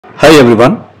Hi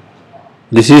everyone,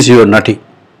 this is your Nutty.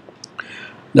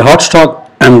 The hot stock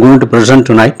I am going to present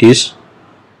tonight is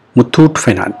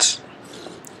MUTHOOTFINANCE.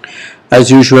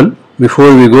 As usual,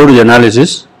 before we go to the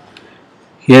analysis,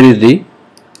 here is the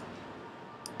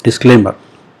disclaimer.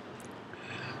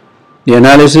 The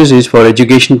analysis is for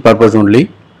education purpose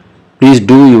only. Please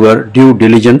do your due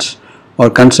diligence or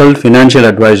consult financial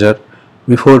advisor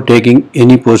before taking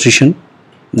any position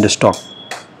in the stock.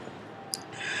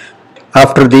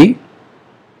 After the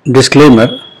disclaimer,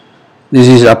 this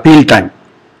is appeal time.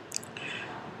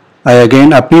 I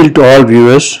again appeal to all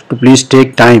viewers to please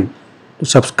take time to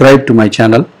subscribe to my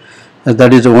channel, as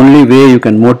that is the only way you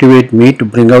can motivate me to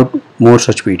bring out more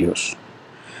such videos.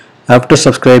 After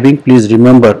subscribing, please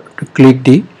remember to click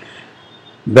the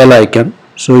bell icon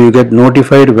so you get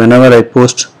notified whenever I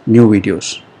post new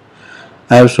videos.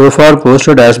 I have so far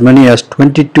posted as many as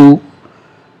 22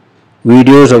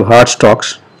 videos of hard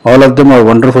stocks. All of them are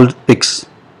wonderful picks.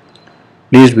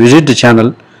 Please visit the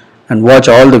channel and watch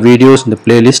all the videos in the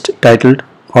playlist titled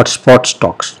Hotspot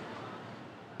Stocks.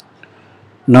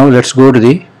 Now let's go to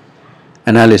the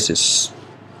analysis.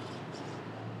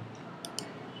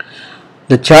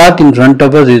 The chart in front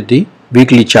of us is the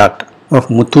weekly chart of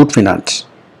MUTHOOTFINANCE.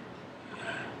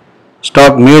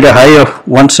 Stock made a high of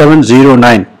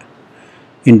 1709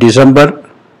 in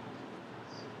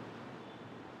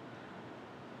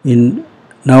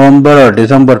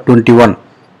November 21,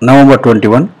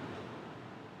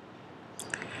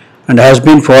 and has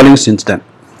been falling since then.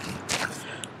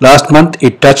 Last month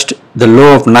it touched the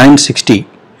low of 960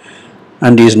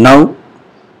 and is now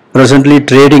presently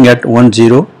trading at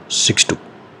 1062.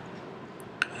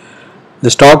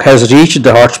 The stock has reached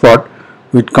the hotspot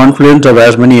with confluence of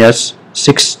as many as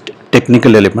 6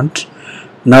 technical elements.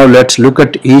 Now let's look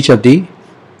at each of the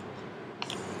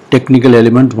technical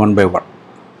elements one by one.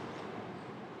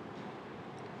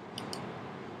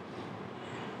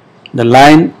 The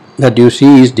line that you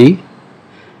see is the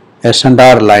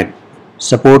S&R line,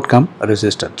 support come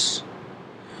resistance.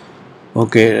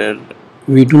 Okay,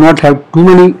 we do not have too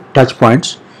many touch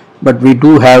points, but we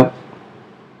do have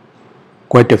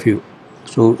quite a few.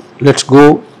 So let's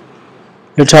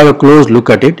have a close look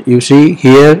at it. You see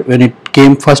here, when it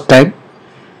came first time,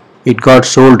 it got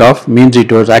sold off, means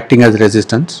it was acting as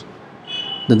resistance.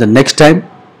 Then the next time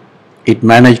it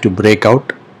managed to break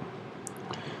out.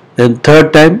 Then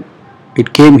third time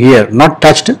it came here, not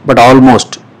touched but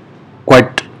almost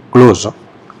quite close. So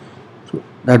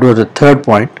that was the third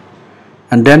point,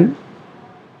 and then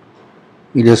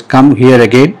it has come here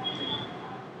again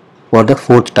for the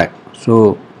fourth time.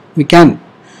 So we can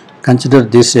consider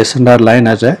this S&R line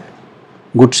as a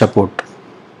good support.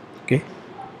 Okay.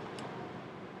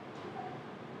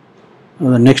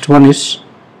 Now the next one is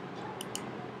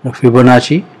the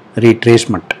Fibonacci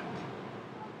retracement,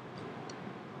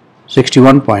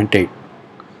 61.8.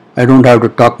 I don't have to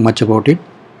talk much about it.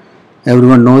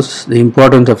 Everyone knows the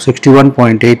importance of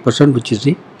 61.8%, which is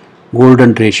the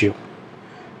golden ratio,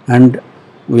 and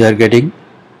we are getting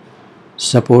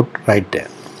support right there.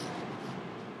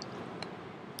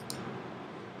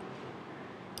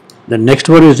 The next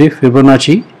one is the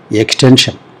Fibonacci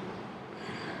extension,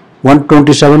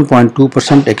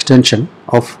 127.2% extension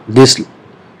of this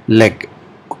leg.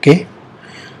 Okay,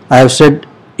 I have said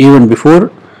even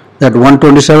before that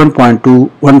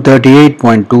 127.2,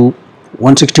 138.2,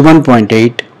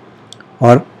 161.8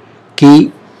 are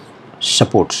key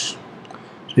supports.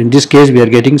 So in this case we are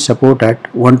getting support at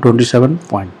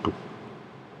 127.2.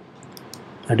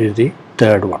 That is the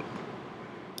third one.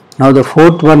 Now the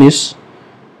fourth one is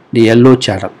the yellow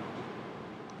channel,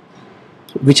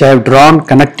 which I have drawn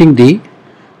connecting the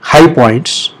high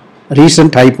points,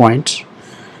 recent high points,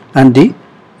 and the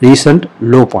recent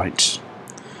low points.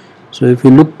 So if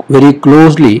you look very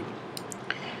closely,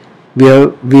 we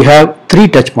have 3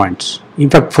 touch points, in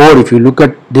fact 4. If you look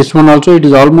at this one also, it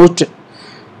is almost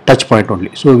touch point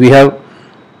only. So we have,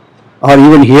 or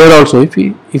even here also, if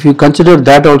you consider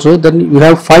that also, then you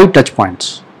have 5 touch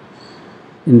points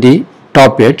in the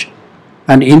top edge.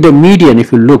 And in the median,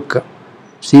 if you look,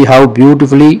 see how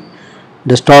beautifully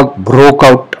the stock broke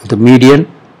out of the median,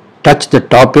 touched the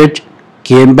top edge,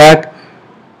 came back,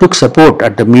 took support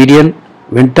at the median,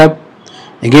 went up,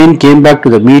 again came back to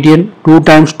the median, 2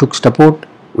 times took support,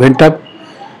 went up,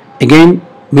 again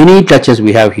many touches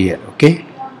we have here. Okay,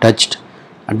 touched,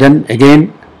 and then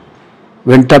again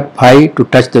went up high to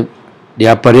touch the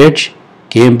upper edge,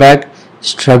 came back,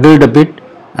 struggled a bit,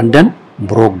 and then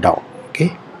broke down.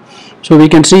 Okay, so we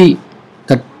can see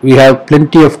that we have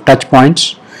plenty of touch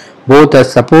points, both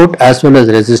as support as well as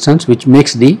resistance, which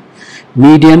makes the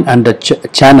median and the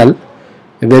channel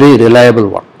a very reliable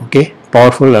one. Okay,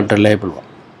 powerful and reliable one,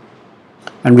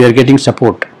 and we are getting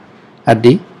support at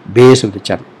the base of the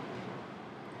channel.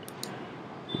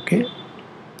 Okay.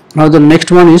 Now the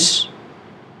next one is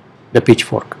the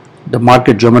pitchfork, the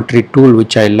market geometry tool,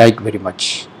 which I like very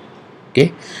much.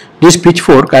 Okay, this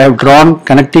pitchfork I have drawn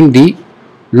connecting the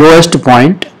lowest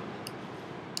point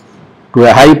to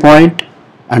a high point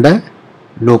and a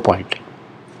low point.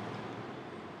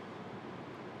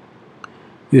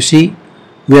 You see,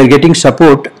 we are getting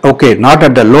support, okay, not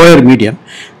at the lower median.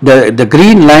 The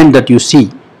green line that you see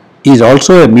is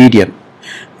also a median,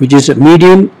 which is a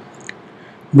median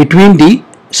between the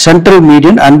central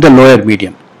median and the lower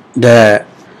median. The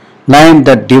line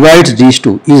that divides these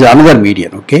two is another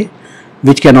median, okay,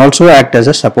 which can also act as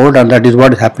a support, and that is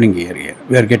what is happening here.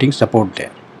 We are getting support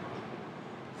there.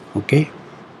 Okay.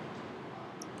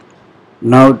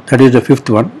 Now that is the fifth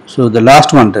one. So the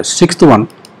last one, the sixth one,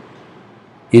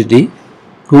 is the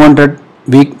 200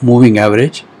 week moving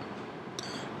average.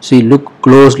 See, look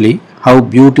closely how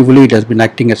beautifully it has been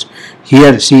acting as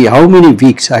here. See how many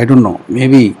weeks, I don't know,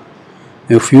 maybe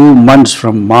a few months,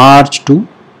 from March to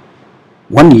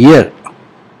 1 year,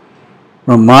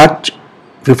 from March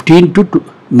 15 to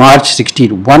March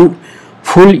 16, 1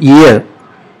 full year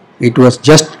it was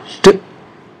just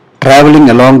traveling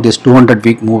along this 200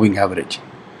 week moving average.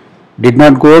 Did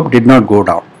not go up, did not go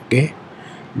down. Okay.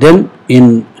 Then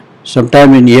in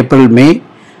sometime in April, May,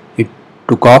 it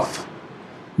took off,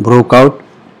 broke out,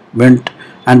 went,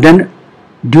 and then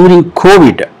during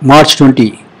COVID, March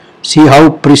 20, see how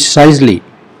precisely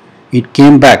it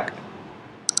came back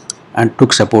and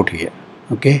took support here.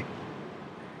 Okay.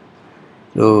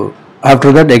 So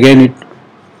after that again it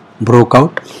broke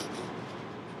out,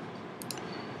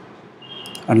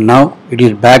 and now it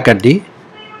is back at the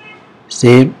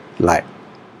same line,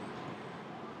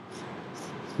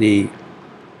 the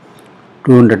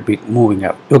 200 week moving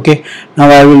up. Okay, now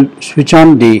I will switch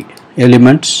on the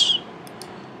elements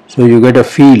so you get a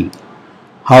feel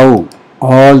how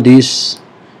all these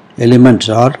elements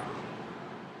are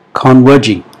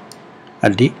converging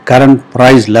at the current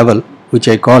price level, which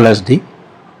I call as the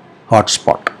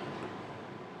hotspot.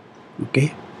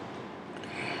 Okay.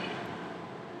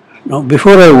 Now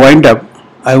before I wind up,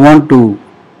 I want to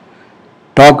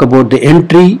talk about the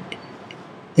entry,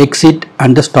 exit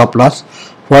and the stop loss,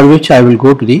 for which I will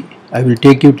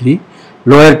take you to the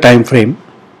lower time frame.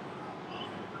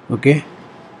 Okay,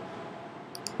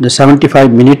 the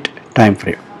 75-minute time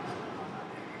frame.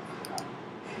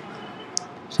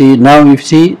 See, now you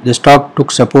see the stock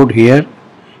took support here,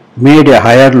 made a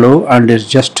higher low and is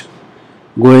just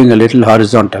going a little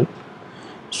horizontal.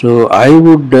 So I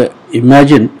would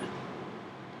imagine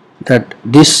that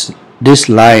this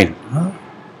line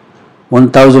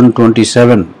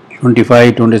 1027,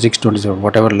 25, 26, 27,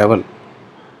 whatever level,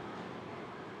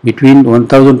 between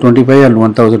 1025 and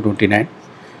 1029,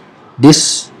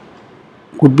 this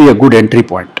could be a good entry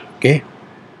point. Okay,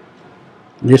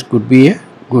 this could be a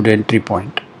good entry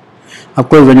point. Of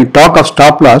course, when you talk of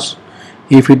stop loss,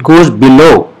 if it goes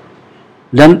below,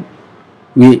 then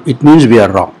it means we are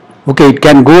wrong. Okay, it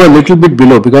can go a little bit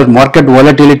below because market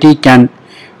volatility can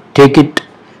take it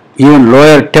even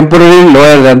lower, temporarily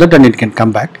lower than that, and it can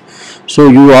come back. So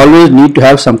you always need to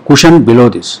have some cushion below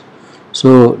this.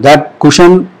 So that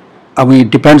cushion, I mean,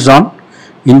 it depends on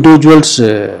individual's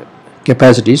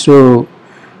capacity. So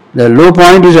the low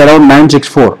point is around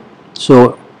 964.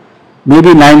 So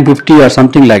maybe 950 or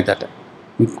something like that.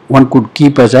 One could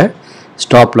keep as a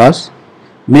stop loss.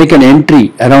 Make an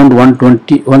entry around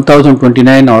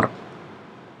 1029 or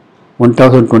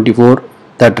 1024,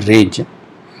 that range,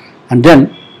 and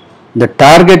then the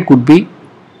target could be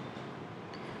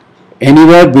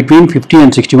anywhere between 50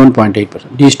 and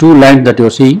 61.8%. These two lines that you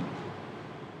are seeing,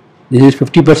 this is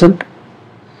 50%,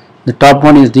 the top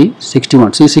one is the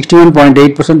 61. See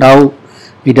 61.8%, how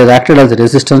it has acted as a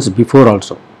resistance before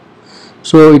also.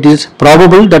 So it is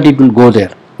probable that it will go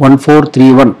there.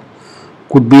 1431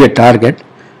 could be a target,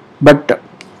 but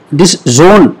this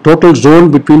zone, total zone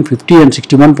between 50 and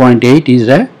 61.8 is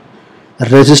a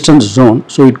resistance zone,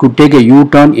 so it could take a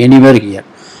U-turn anywhere here.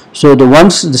 So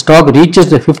once the stock reaches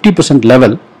the 50%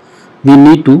 level, we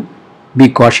need to be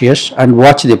cautious and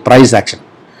watch the price action.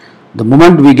 The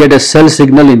moment we get a sell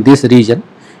signal in this region,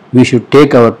 we should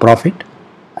take our profit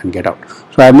and get out.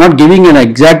 So I am not giving an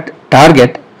exact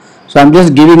target, so I am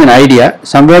just giving an idea,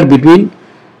 somewhere between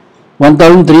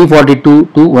 1342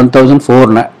 to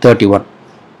 1431.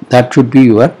 That should be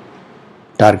your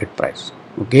target price.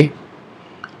 Okay,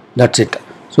 that's it.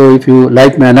 So if you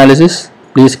like my analysis,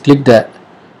 please click the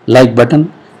like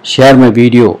button, share my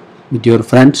video with your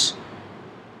friends,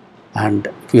 and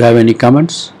if you have any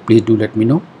comments, please do let me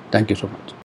know. Thank you so much.